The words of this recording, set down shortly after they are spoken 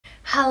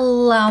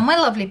Hello, my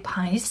lovely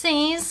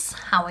Pisces.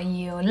 How are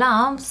you,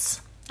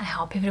 loves? I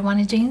hope everyone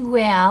is doing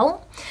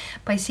well.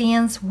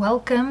 Pisceans,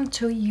 welcome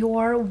to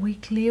your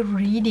weekly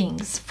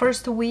readings.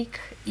 First week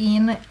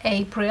in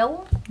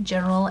April,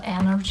 general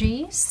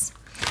energies.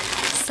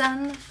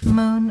 Sun,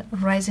 Moon,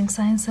 Rising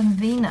Signs, and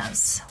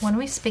Venus. When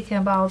we speak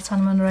about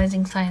Sun, Moon,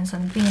 Rising Signs,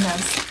 and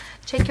Venus,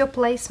 check your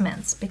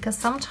placements, because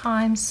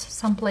sometimes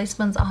some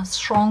placements are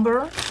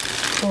stronger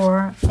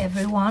for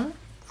everyone,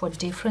 for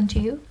different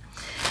you.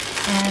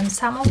 And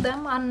some of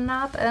them are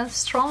not as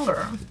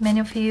stronger. Many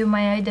of you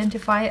may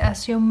identify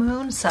as your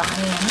moon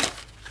sign.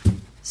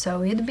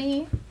 So it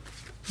be,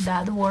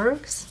 that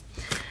works.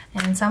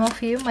 And some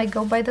of you might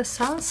go by the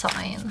sun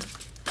sign.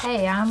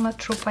 Hey, I'm a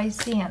true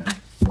Piscean.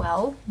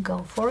 Well, go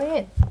for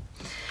it.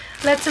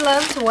 Let's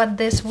learn what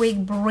this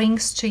week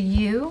brings to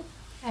you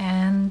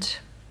and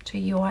to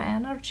your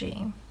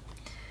energy.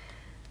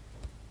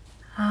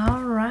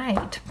 All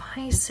right,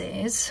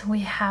 Pisces,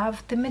 we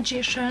have the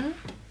Magician.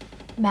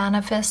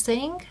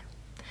 Manifesting.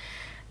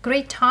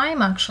 Great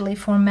time actually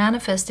for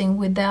manifesting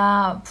with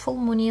the full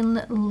moon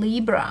in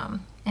Libra.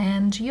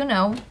 And you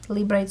know,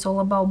 Libra, it's all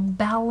about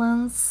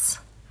balance,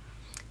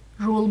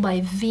 ruled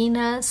by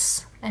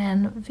Venus,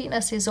 and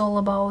Venus is all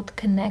about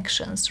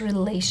connections,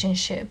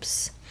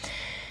 relationships,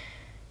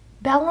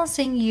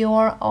 balancing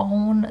your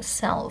own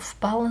self,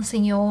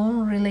 balancing your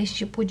own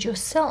relationship with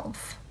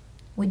yourself,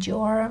 with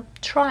your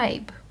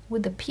tribe,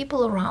 with the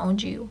people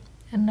around you,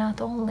 and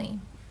not only.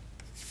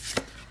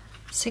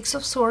 Six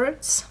of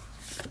Swords,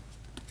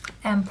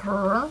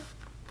 Emperor,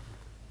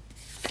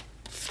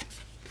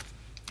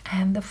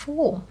 and the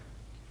Fool.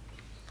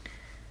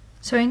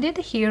 So indeed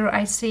here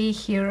I see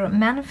here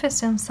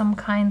manifesting some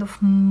kind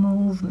of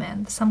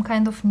movement, some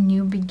kind of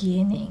new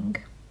beginning.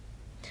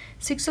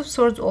 Six of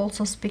Swords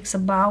also speaks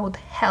about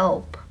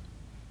help.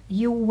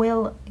 You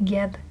will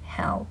get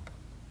help.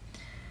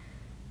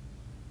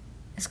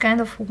 It's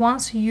kind of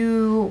once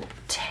you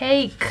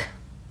take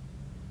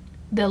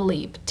the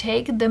leap,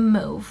 take the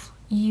move,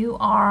 you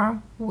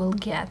will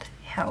get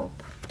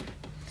help.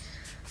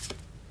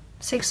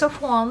 Six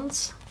of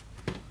Wands,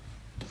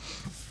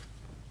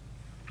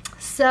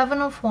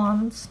 Seven of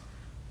Wands,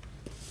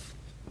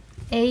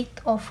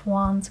 Eight of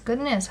Wands.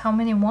 Goodness, how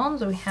many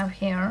wands we have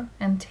here,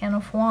 and 10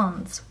 of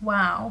Wands.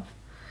 Wow.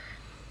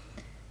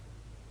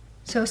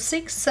 So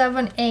 6,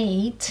 7,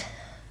 8,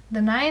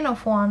 the Nine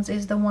of Wands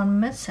is the one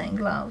missing,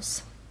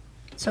 loves.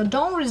 So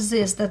don't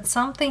resist that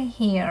something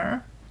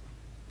here.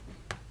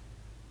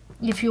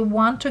 If you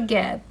want to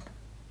get,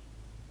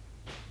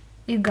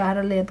 you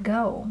gotta let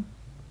go.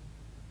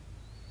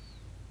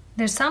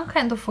 There's some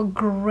kind of a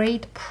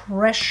great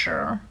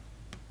pressure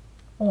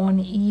on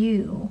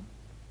you.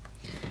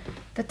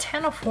 The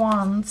Ten of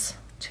Wands,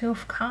 Two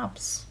of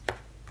Cups.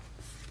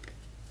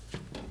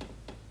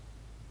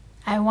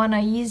 I want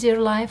an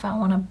easier life, I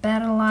want a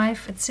better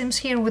life. It seems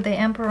here with the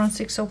Emperor and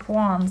Six of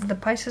Wands, the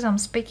Pisces I'm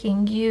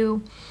speaking,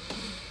 you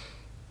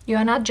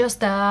are not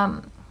just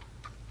a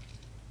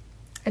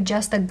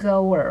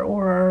goer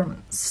or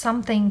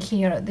something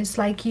here. It's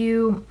like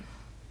you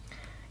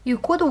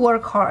could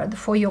work hard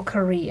for your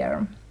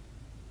career.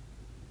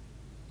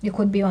 You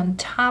could be on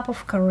top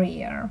of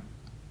career.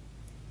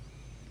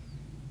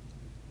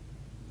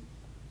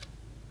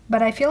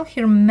 But I feel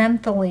here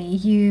mentally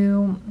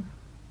you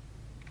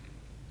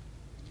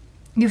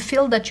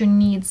feel that you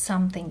need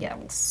something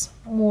else,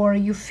 or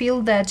you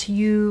feel that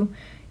you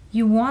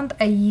want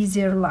a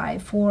easier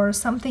life or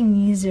something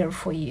easier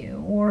for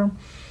you, or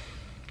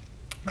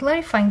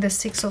clarifying the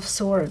Six of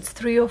Swords,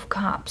 Three of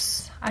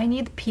Cups. I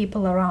need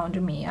people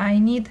around me. I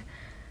need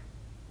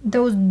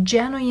those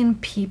genuine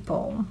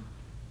people.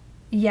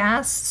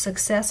 Yes,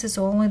 success is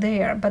only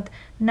there, but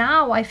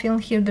now I feel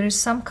here there is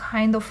some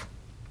kind of,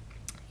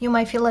 you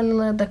might feel a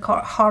little the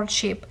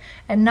hardship,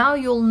 and now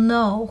you'll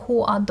know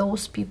who are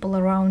those people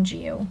around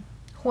you.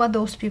 Who are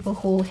those people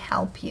who will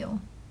help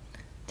you.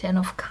 Ten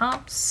of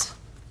Cups,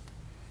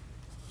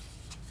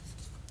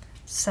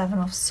 Seven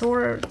of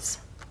Swords,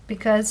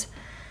 because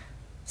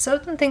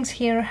certain things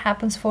here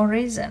happens for a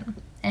reason.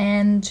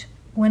 And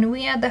when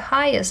we are the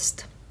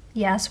highest,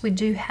 yes, we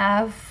do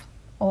have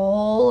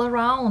all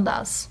around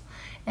us,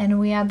 and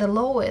we are the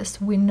lowest,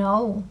 we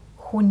know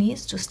who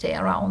needs to stay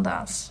around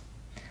us,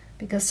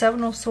 because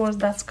Seven of Swords,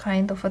 that's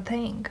kind of a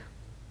thing.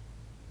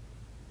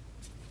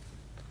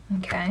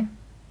 Okay,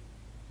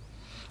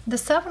 the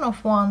Seven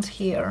of Wands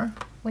here,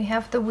 we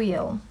have the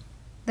Wheel.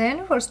 The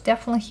universe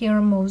definitely here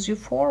moves you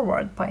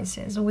forward,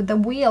 Pisces. With the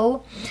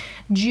Wheel,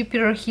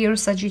 Jupiter here,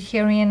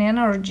 Sagittarian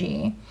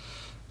energy,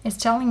 is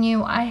telling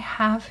you, I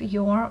have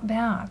your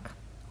back.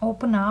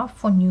 Open up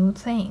for new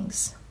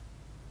things.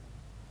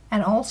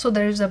 And also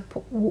there is a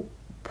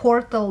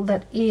portal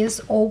that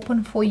is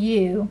open for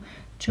you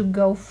to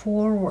go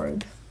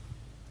forward.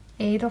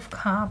 Eight of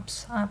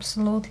Cups,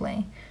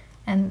 absolutely.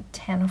 And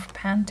 10 of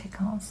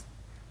Pentacles.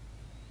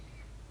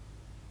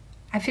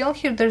 I feel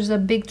here there's a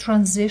big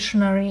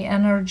transitionary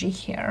energy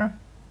here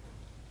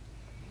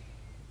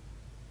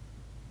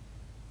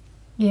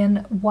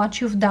in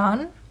what you've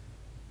done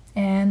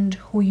and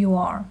who you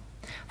are.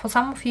 For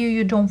some of you,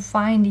 you don't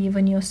find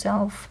even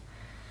yourself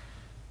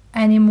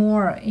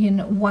anymore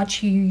in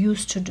what you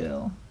used to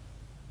do.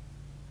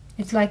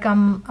 It's like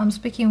I'm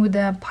speaking with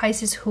the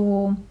Pisces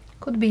who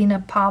could be in a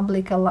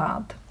public a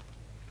lot,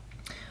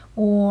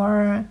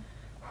 or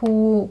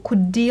who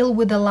could deal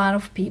with a lot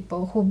of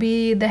people, who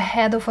be the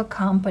head of a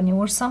company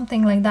or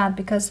something like that,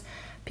 because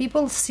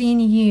people seen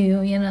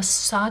you in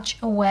such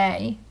a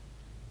way,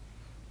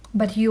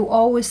 but you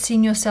always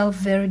seen yourself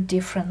very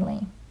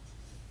differently.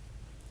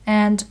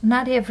 And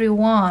not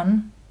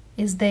everyone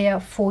is there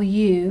for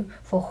you,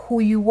 for who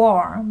you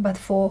are, but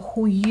for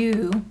who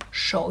you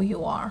show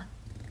you are.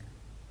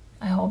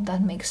 I hope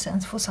that makes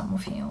sense for some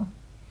of you.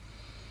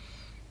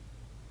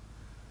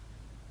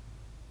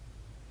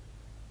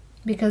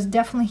 Because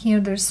definitely here,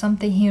 there's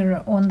something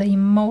here on the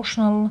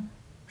emotional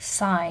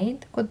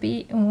side, could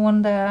be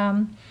on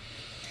the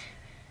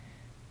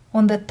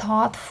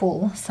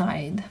thoughtful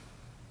side.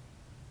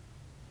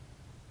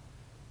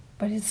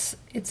 But it's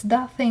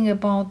that thing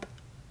about,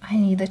 I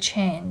need a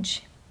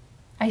change.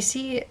 I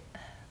see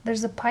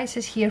there's a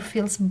Pisces here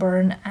feels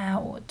burned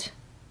out.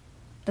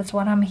 That's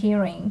what I'm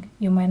hearing.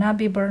 You might not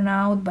be burned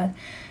out, but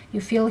you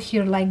feel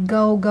here like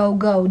go, go,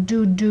 go,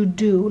 do,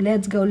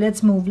 let's go,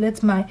 let's move,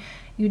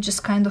 you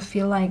just kind of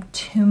feel like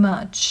too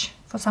much.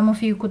 For some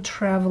of you, could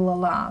travel a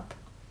lot.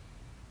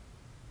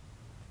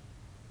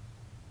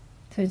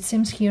 So it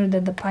seems here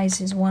that the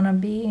Pisces want to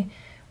be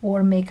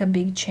or make a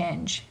big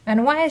change.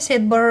 And why I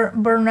said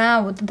burn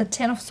out, the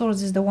Ten of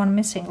Swords is the one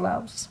missing,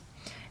 loves.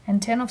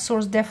 And Ten of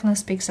Swords definitely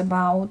speaks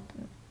about,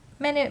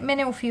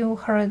 many of you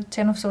heard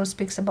Ten of Swords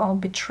speaks about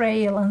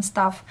betrayal and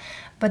stuff.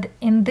 But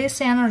in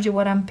this energy,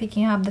 what I'm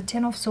picking up, the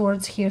Ten of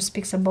Swords here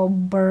speaks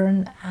about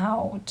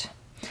burnout.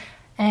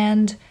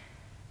 And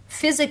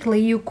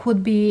physically, you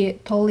could be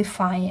totally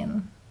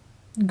fine,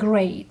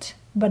 great.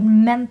 But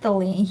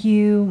mentally,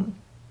 you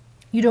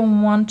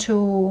don't want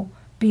to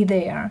be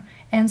there.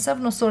 And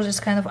Seven of Swords is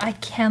kind of, I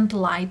can't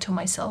lie to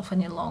myself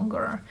any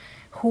longer.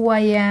 Who I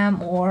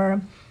am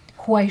or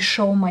who I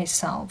show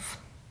myself.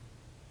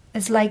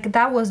 It's like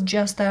that was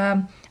just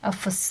a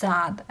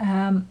facade,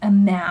 a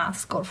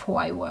mask of who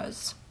I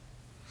was.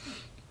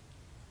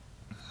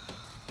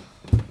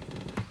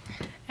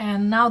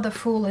 And now the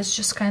Fool is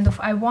just kind of,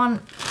 I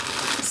want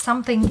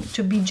something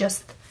to be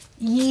just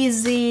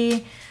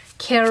easy,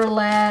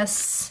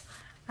 careless.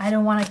 I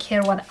don't want to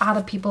care what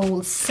other people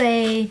will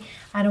say.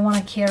 I don't want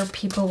to care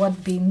people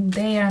what being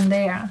there and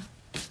there.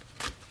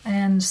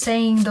 And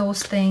saying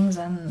those things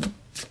and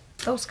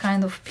those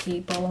kind of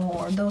people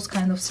or those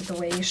kind of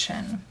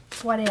situation.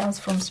 What else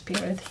from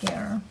Spirit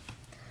here?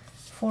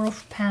 Four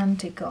of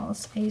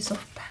Pentacles, Ace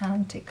of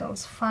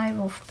Pentacles, Five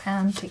of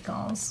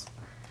Pentacles,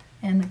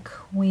 and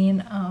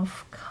Queen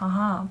of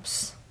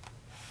Cups.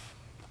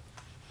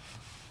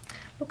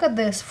 Look at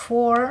this,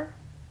 4,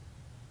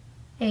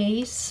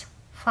 Ace,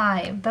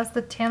 5. That's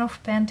the 10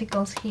 of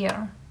Pentacles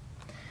here.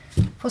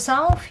 For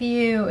some of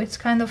you, it's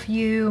kind of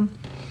you're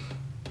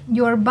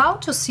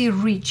about to see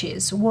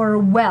riches or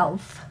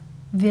wealth,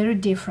 very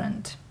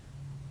different.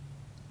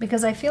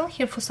 Because I feel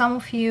here for some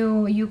of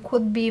you, you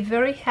could be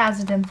very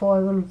hesitant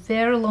for a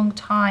very long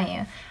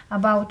time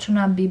about to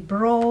not be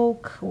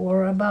broke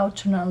or about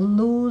to not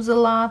lose a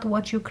lot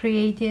what you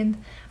created.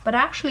 But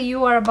actually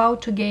you are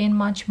about to gain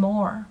much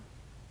more.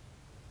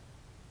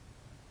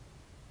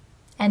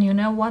 And you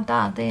know what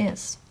that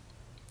is?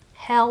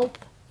 Health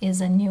is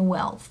a new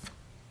wealth.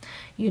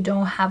 You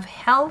don't have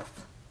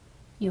health,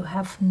 you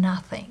have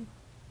nothing.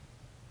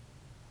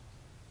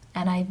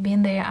 And I've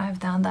been there, I've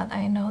done that,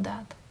 I know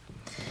that.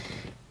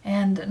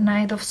 And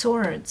Knight of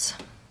Swords.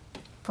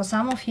 For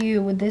some of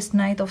you with this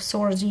Knight of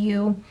Swords,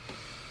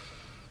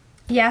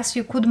 yes,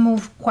 you could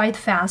move quite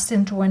fast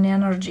into an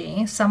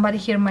energy. Somebody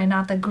here might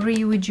not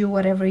agree with you,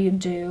 whatever you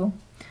do.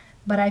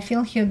 But I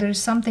feel here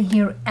there's something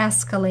here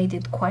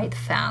escalated quite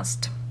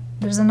fast.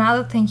 There's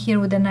another thing here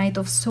with the Knight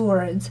of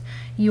Swords.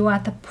 You're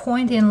at a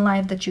point in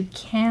life that you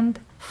can't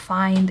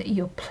find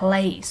your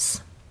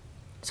place.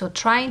 So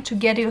trying to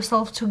get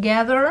yourself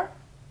together,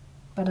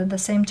 but at the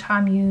same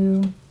time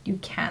you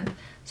can't.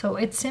 So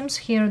it seems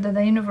here that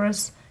the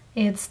universe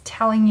is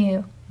telling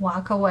you,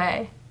 walk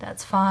away,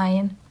 that's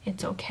fine,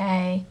 it's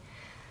okay.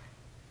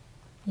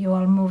 You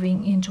are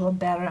moving into a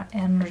better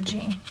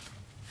energy.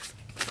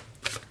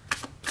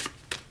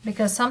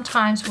 Because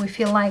sometimes we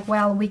feel like,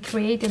 well, we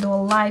created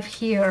our life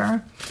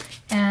here,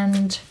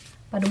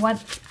 but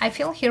what I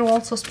feel here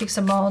also speaks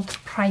about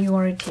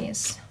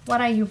priorities.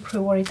 What are you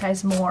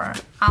prioritize more?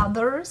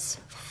 Others,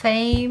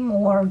 fame,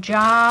 or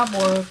job,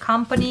 or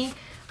company,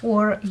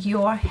 or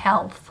your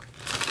health?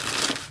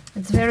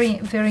 It's very,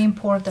 very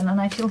important.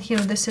 And I feel here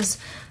this is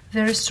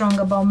very strong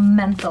about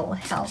mental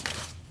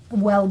health,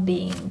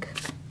 well-being.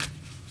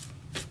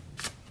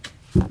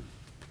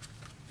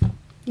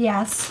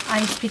 Yes,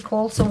 I speak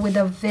also with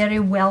a very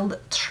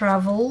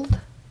well-traveled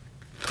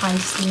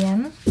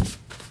Piscean.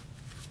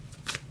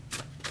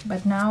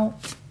 But now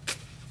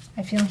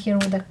I feel here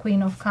with the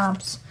Queen of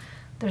Cups,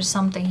 there's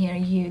something here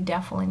you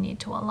definitely need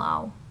to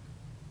allow.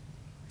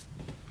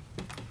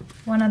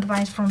 One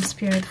advice from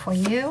Spirit for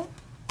you.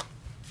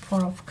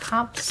 Four of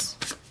Cups,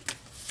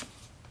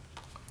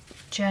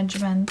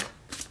 Judgment,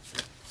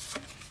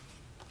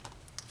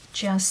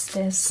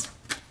 Justice,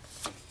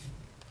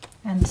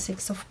 and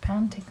Six of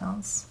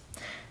Pentacles.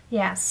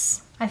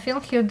 Yes, I feel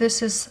here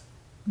this is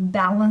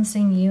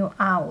balancing you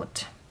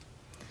out.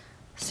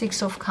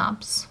 Six of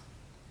Cups.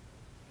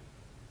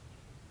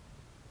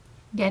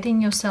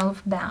 Getting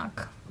yourself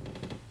back.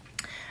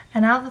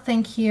 Another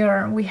thing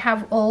here, we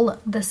have all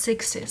the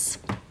sixes.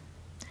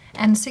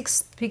 And six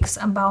speaks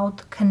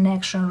about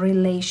connection,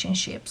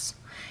 relationships.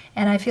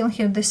 And I feel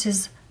here this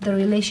is the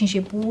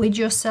relationship with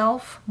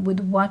yourself,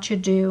 with what you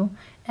do,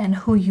 and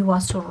who you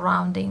are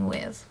surrounding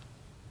with.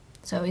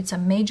 So it's a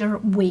major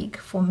week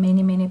for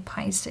many, many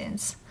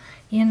Pisces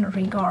in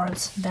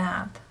regards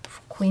that.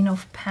 Queen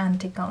of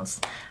Pentacles.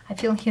 I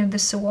feel here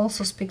this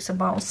also speaks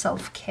about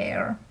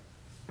self-care.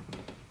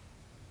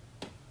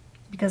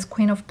 Because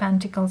Queen of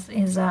Pentacles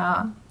is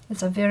a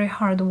very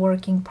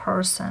hard-working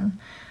person,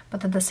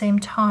 but at the same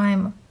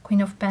time,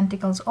 Queen of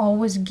Pentacles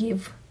always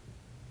give,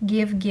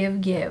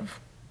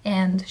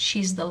 and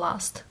she's the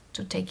last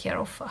to take care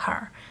of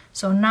her.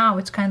 So now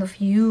it's kind of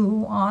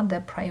you are the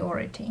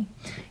priority.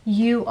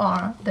 You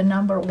are the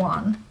number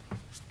one.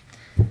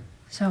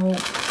 So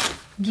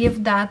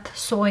give that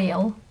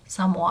soil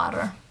some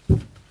water,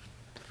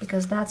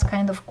 because that's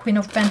kind of Queen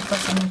of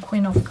Pentacles and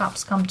Queen of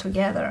Cups come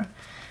together.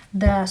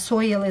 The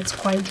soil is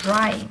quite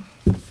dry.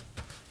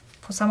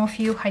 For some of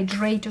you,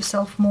 hydrate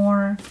yourself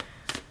more.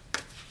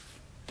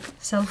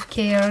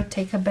 Self-care,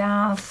 take a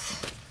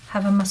bath,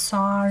 have a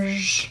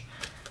massage,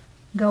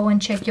 go and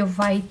check your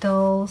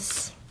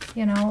vitals,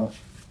 you know,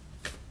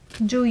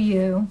 do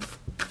you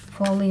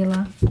for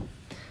Lila.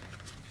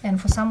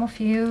 And for some of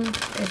you,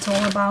 it's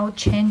all about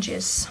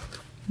changes,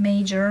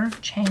 major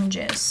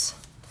changes.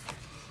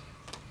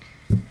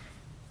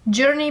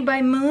 Journey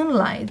by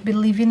moonlight,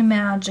 believe in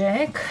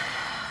magic.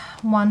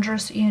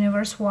 Wondrous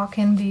universe, walk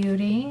in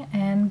beauty,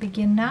 and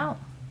begin now.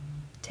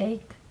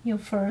 Take your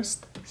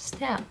first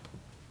step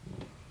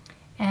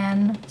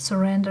and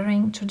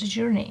surrendering to the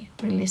journey,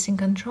 releasing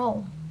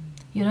control.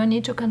 You don't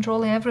need to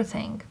control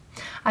everything.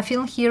 I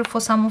feel here for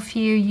some of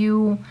you,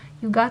 you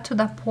got to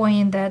that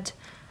point that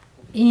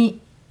to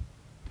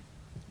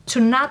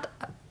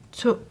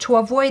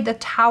avoid the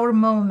tower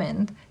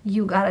moment,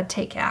 you gotta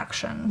take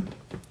action.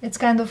 It's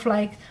kind of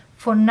like,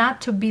 for not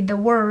to be the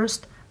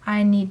worst,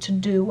 I need to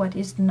do what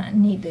is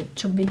needed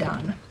to be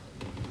done.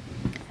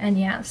 And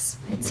yes,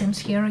 it seems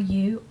here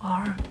you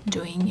are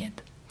doing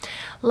it.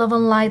 Love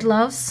and light,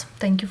 loves.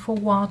 Thank you for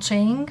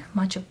watching.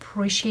 Much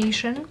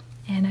appreciation.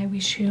 And I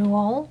wish you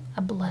all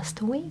a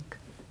blessed week.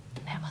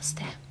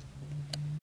 Namaste.